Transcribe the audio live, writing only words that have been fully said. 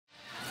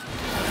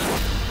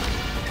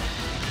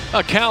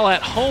Cal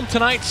at home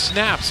tonight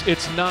snaps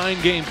its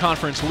 9-game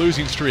conference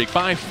losing streak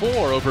by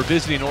 4 over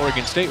visiting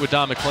Oregon State with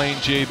Don MacLean,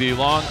 J.B.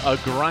 Long. A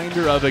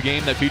grinder of a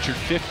game that featured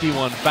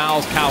 51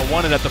 fouls. Cal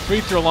won it at the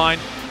free throw line,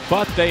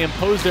 but they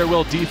imposed their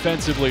will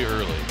defensively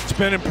early. It's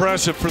been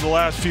impressive for the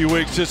last few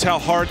weeks just how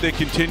hard they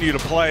continue to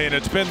play, and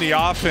it's been the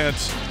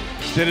offense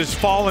that has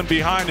fallen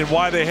behind and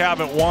why they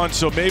haven't won.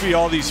 So maybe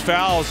all these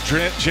fouls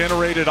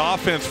generated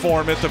offense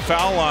for them at the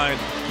foul line.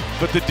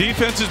 But the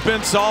defense has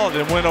been solid,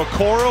 and when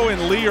Okoroh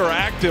and Lee are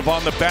active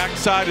on the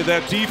backside of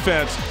that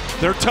defense,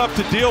 they're tough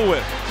to deal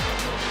with.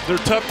 They're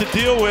tough to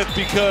deal with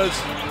because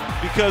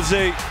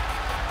they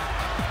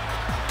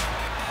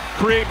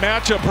create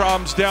matchup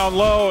problems down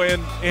low,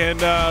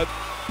 and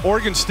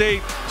Oregon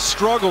State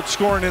struggled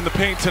scoring in the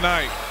paint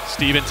tonight.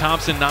 Steven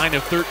Thompson, 9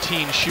 of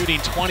 13, shooting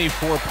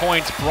 24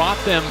 points, brought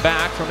them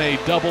back from a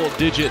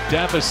double-digit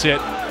deficit,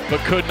 but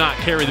could not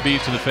carry the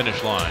Bees to the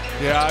finish line.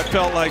 Yeah, I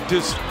felt like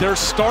their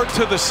start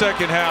to the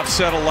second half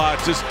said a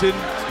lot. Just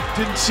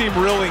didn't seem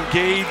real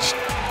engaged,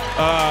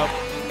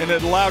 and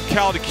it allowed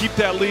Cal to keep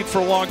that lead for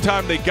a long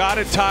time. They got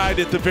it tied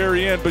at the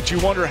very end, but you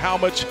wonder how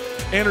much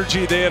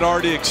energy they had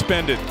already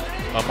expended.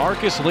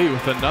 Marcus Lee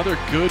with another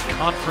good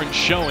conference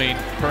showing.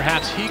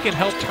 Perhaps he can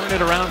help turn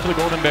it around for the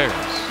Golden Bears.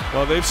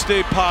 Well, they've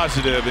stayed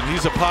positive, and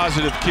he's a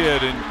positive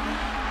kid,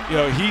 and you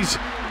know he's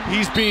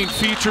being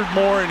featured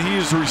more, and he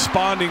is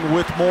responding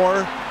with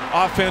more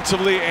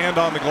offensively and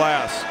on the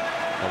glass.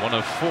 One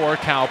of 4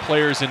 Cal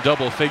players in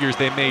double figures.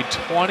 They made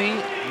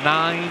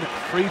 29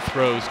 free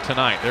throws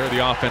tonight. They're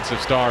the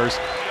offensive stars.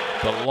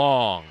 The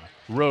long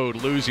road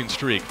losing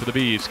streak for the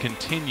Bees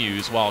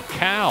continues while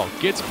Cal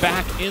gets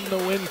back in the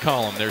win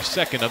column, their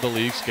second of the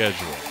league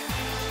schedule.